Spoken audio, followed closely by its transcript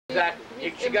Exactly.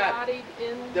 He's You got it.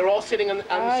 in... They're all sitting on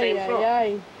the same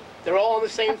throne. They're all on the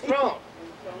same throne.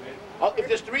 If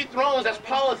there's 3 thrones, that's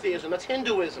polytheism. That's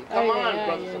Hinduism. Come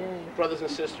on, brothers and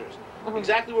sisters.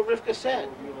 Exactly what Rivka said.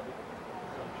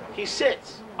 He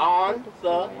sits on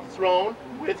the throne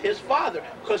with his father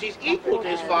because he's equal to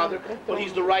his father, but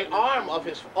he's the right arm of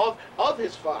his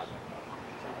father.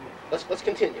 Let's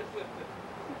continue.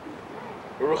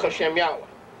 Baruch Hashem Yahweh.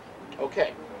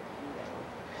 Okay.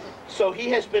 So he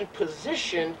has been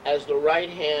positioned as the right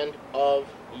hand of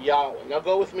Yahweh. Now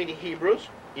go with me to Hebrews,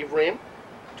 Ivrim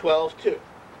 12:2.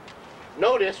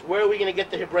 Notice, where are we going to get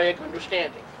the Hebraic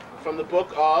understanding? From the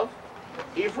book of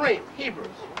Ivrim, Hebrews.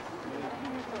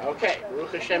 Okay,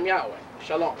 Baruch Hashem Yahweh.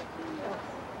 Shalom.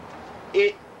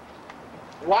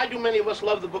 Why do many of us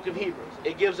love the book of Hebrews?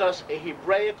 It gives us a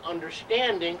Hebraic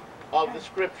understanding of the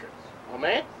scriptures.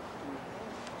 Amen?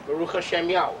 Baruch Hashem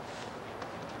Yahweh.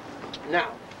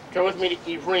 Now, turn with me to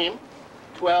Ivrim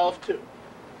 12:2.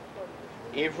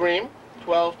 Ivrim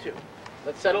 12:2.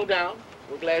 Let's settle down.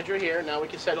 We're glad you're here. Now we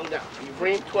can settle down.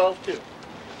 Ivrim 12:2.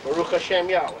 Baruch Hashem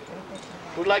Yahweh.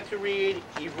 Who'd like to read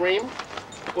Ivrim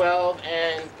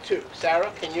 12:2?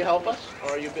 Sarah, can you help us?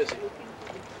 Or are you busy?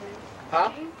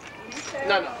 Huh?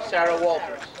 No, Sarah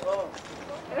Walters.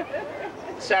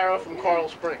 Sarah from Coral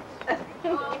Springs. I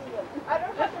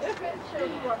don't have the scripture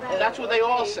for that. That's what they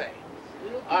all say.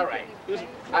 All right.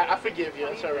 I forgive you.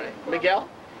 That's all right. Miguel?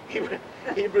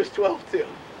 Hebrews 12:2.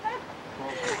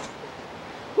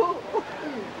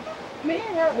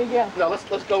 Miguel. No,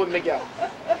 let's go with Miguel.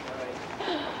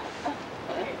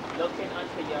 Looking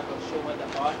unto Yahushua,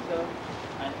 the author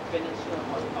and finisher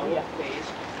of our faith,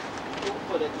 who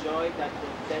for the joy that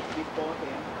was set before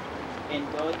him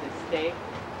endured the stake,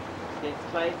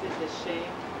 despises the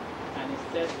shame, and is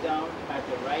set down at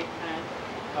the right hand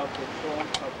of the throne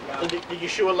of God. Did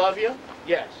Yeshua love you?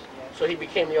 Yes. So he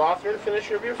became the author and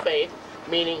finisher of your faith,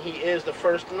 meaning he is the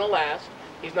first and the last.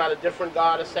 He's not a different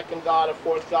God, a second God, a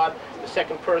fourth God, the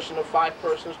second person of 5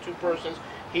 persons, 2 persons.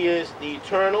 He is the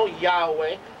eternal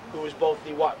Yahweh, who is both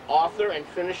the author and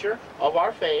finisher of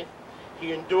our faith.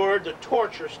 He endured the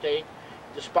torture state,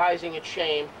 despising its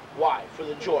shame. Why? For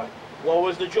the joy. What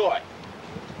was the joy?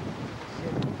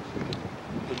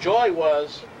 The joy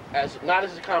was, not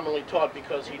as commonly taught,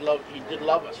 because he did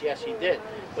love us. Yes, he did.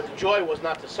 But the joy was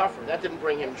not to suffer. That didn't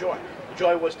bring him joy. The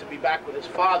joy was to be back with his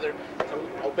Father,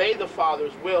 to obey the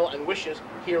Father's will and wishes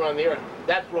here on the earth.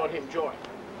 That brought him joy.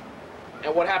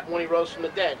 And what happened when he rose from the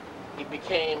dead? He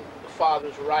became the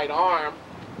Father's right arm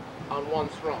on one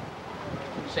throne.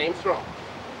 Same throne.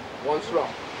 One throne.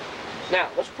 Now,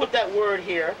 let's put that word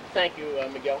here. Thank you,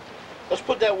 Miguel. Let's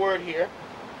put that word here.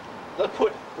 Let's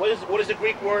put, what is the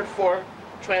Greek word for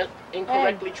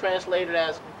incorrectly translated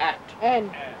as at? En.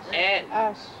 En.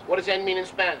 As. What does en mean in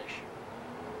Spanish?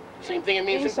 Same thing it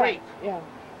means Inside. in Greek. Yeah.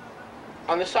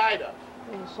 On the side of.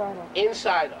 Inside of.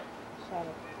 Inside of. Inside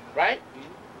of. Right?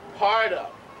 Part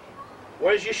of.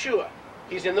 Where's Yeshua?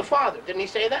 He's in the Father. Didn't he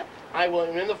say that? I will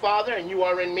am in the Father, and you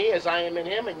are in me, as I am in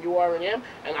him, and you are in him,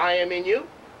 and I am in you.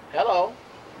 Hello.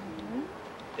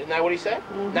 Isn't that what he said?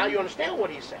 Now you understand what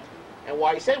he said, and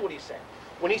why he said what he said.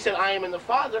 When he said, I am in the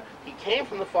Father, he came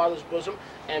from the Father's bosom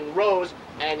and rose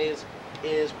and is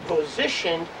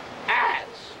positioned as.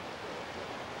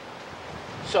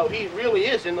 So he really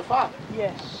is in the Father.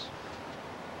 Yes.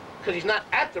 Because he's not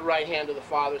at the right hand of the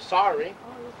Father, sorry.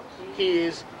 He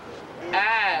is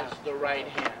as the right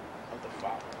hand of the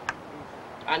Father.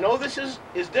 I know this is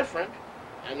different.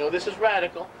 I know this is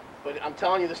radical. But I'm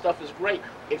telling you, this stuff is great.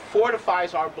 It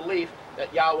fortifies our belief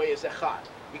that Yahweh is Echad.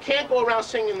 You can't go around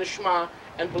singing the Shema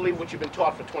and believe what you've been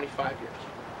taught for 25 years.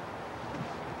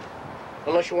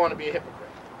 Unless you want to be a hypocrite.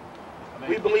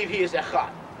 We believe he is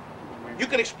Echad. You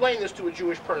can explain this to a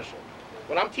Jewish person.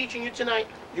 What I'm teaching you tonight,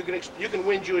 you can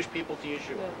win Jewish people to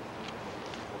Yeshua.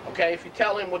 Okay, if you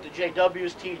tell him what the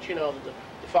JWs teach, you know,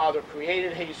 the Father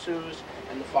created Jesus,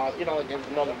 and the Father, you know, there's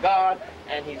another God,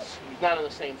 and he's not on the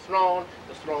same throne,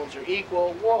 the thrones are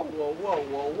equal. Whoa, whoa, whoa,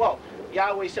 whoa, whoa.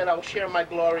 Yahweh said, I will share my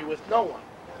glory with no one.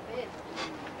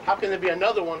 How can there be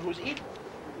another one who's equal?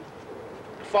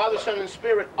 The Father, Son, and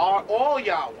Spirit are all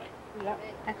Yahweh.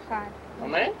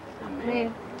 Amen?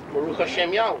 Amen. Baruch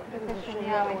Hashem Yahweh.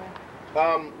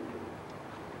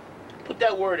 Put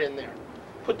that word in there.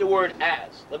 Put the word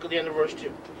as. Look at the end of verse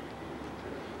 2.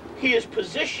 He is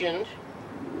positioned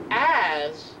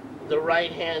as the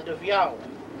right hand of Yahweh.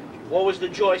 What was the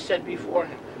joy set before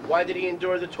him? Why did he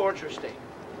endure the torture state?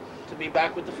 To be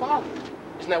back with the Father.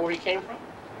 Isn't that where he came from?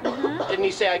 Didn't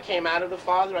he say, I came out of the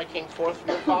Father, I came forth from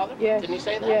the Father? Yes. Didn't he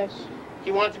say that? Yes.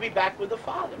 He wanted to be back with the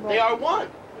Father. Right. They are one.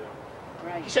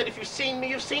 Right. He said, if you've seen me,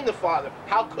 you've seen the Father.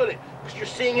 How could it? Because you're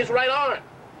seeing his right arm.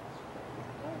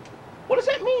 What does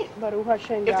that mean? Baruch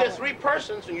Hashem, If there's Yahweh. three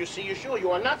persons and you see Yeshua,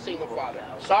 you are not seeing the Father.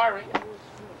 Sorry.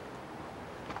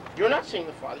 You're not seeing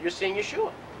the Father. You're seeing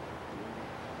Yeshua.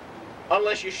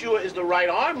 Unless Yeshua is the right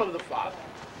arm of the Father.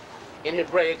 In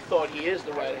Hebraic thought, he is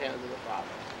the right hand of the Father.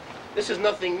 This is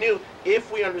nothing new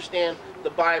if we understand the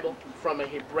Bible from a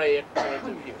Hebraic point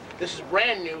of view. This is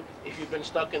brand new if you've been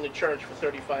stuck in the church for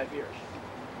 35 years.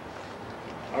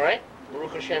 All right?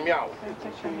 Baruch Hashem Yahweh. Baruch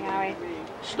Hashem, Yahweh.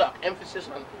 Stuck. Emphasis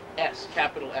on S,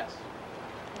 capital S.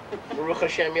 Baruch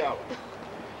Hashem Yahweh.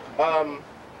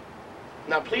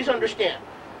 Now, please understand,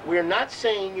 we're not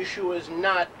saying Yeshua is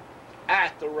not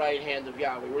at the right hand of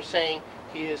Yahweh. We're saying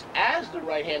he is as the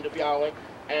right hand of Yahweh,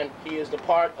 and he is the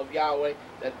part of Yahweh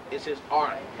that is his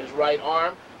arm, his right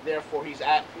arm. Therefore, he's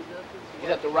at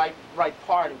the right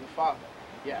part of the Father.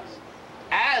 Yes,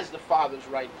 as the Father's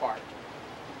right part.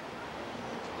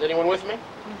 Is anyone with me?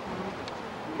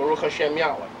 Baruch Hashem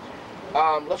Yahweh.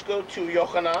 Let's go to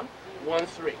Yochanan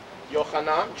 1:3.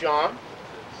 Yochanan, John.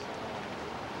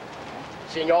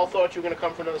 See, y'all thought you were going to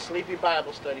come for another sleepy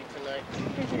Bible study tonight.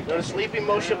 Another sleepy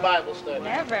Moshe Bible study.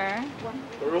 Never.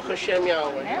 Baruch Hashem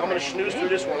Yahweh. I'm going to snooze through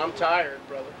this one. I'm tired,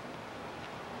 brother.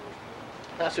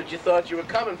 That's what you thought you were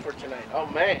coming for tonight. Oh,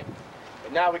 man.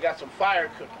 But now we got some fire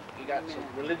cooking. We got some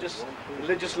religious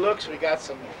looks. We got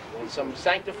some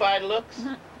sanctified looks.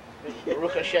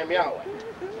 Baruch Hashem Yahweh.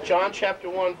 John chapter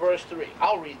 1, verse 3.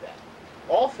 I'll read that.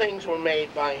 All things were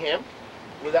made by him.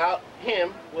 Without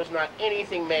him was not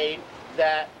anything made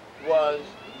that was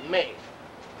made.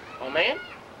 Amen?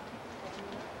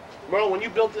 Merle, when you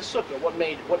built this sukkah, what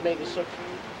made the sukkah?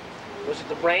 Was it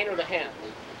the brain or the hands?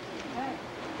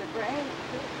 The brain.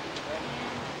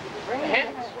 The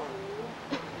hands.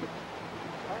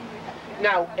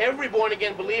 Now, every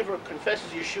born-again believer confesses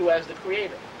Yeshua as the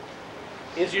creator.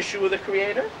 Is Yeshua the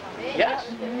creator? Yes,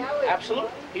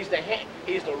 absolutely. He's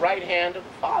the right hand of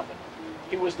the Father.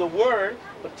 He was the Word,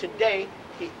 but today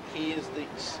he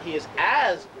is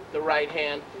as the right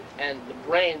hand, and the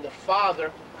brain, the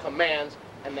Father, commands,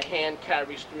 and the hand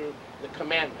carries through the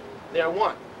commandment. They're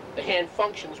one. The hand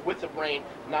functions with the brain,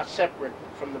 not separate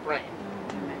from the brain.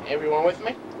 Everyone with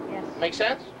me? Yes. Make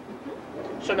sense?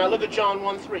 So now look at John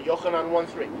 1:3, Yochanan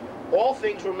 1:3. All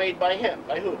things were made by him.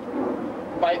 By who?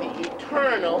 By the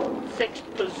eternal fixed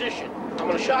position. I'm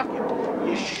going to shock you.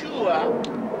 Yeshua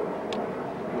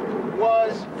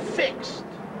was fixed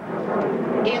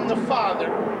in the Father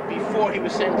before he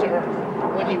was sent to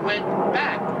earth. When he went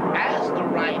back as the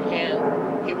right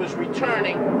hand, he was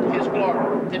returning his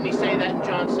glory. Didn't he say that in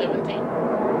John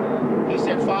 17? He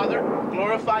said, Father,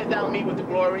 glorify thou me with the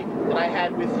glory that I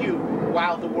had with you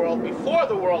before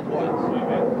the world was.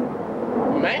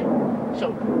 Amen?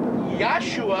 So,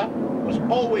 Yeshua was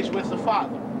always with the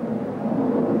Father.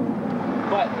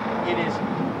 But it is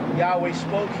Yahweh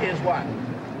spoke his what?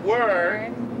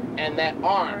 Word, and that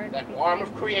arm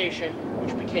of creation,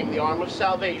 which became the arm of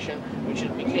salvation, which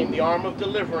became the arm of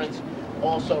deliverance,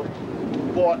 also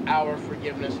bought our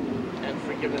forgiveness and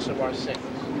forgiveness of our sins.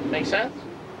 Make sense?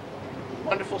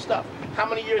 Wonderful stuff. How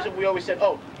many years have we always said,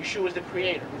 oh, Yeshua is the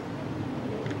creator?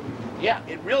 Yeah,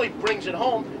 it really brings it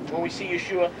home when we see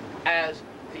Yeshua as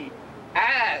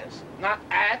not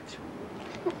at.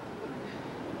 Do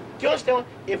you understand?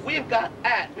 If we've got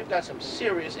we've got some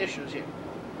serious issues here.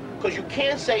 Because you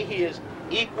can't say he is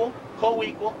equal,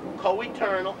 co-equal,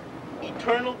 co-eternal,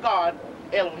 eternal God,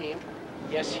 Elohim.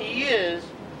 Yes, he is,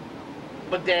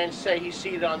 but then say he's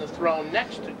seated on the throne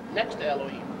next to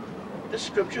Elohim. The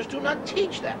scriptures do not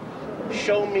teach that.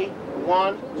 Show me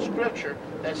one scripture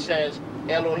that says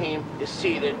Elohim is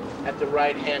seated at the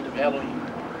right hand of Elohim.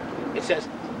 It says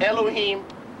Elohim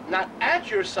not at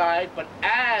your side, but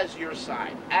as your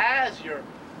side, as your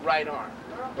right arm.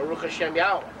 Baruch Hashem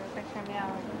Yahweh.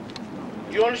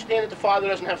 Do you understand that the Father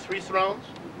doesn't have 3 thrones?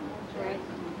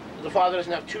 The Father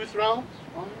doesn't have 2 thrones?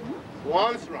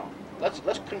 One throne.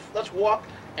 Let's walk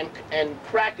and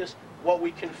practice what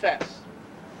we confess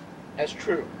as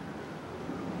true.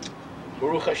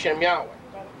 Baruch Hashem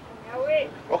Yahweh.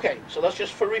 Okay, so let's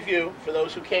just for review, for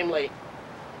those who came late.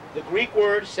 The Greek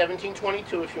word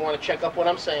 1722, if you want to check up what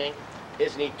I'm saying,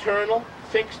 is an eternal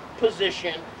fixed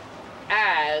position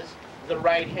as the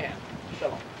right hand.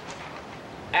 Shalom.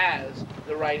 As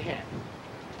the right hand.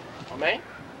 Amen?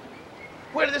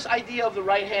 Where did this idea of the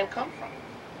right hand come from?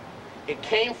 It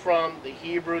came from the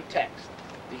Hebrew text,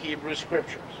 the Hebrew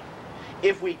scriptures.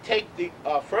 If we take the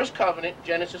first covenant,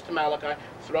 Genesis to Malachi,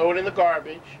 throw it in the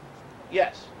garbage,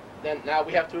 yes, then now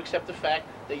we have to accept the fact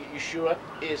that Yeshua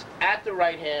is at the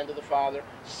right hand of the Father,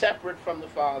 separate from the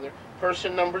Father,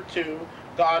 person number 2,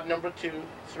 God number 2,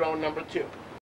 throne number 2.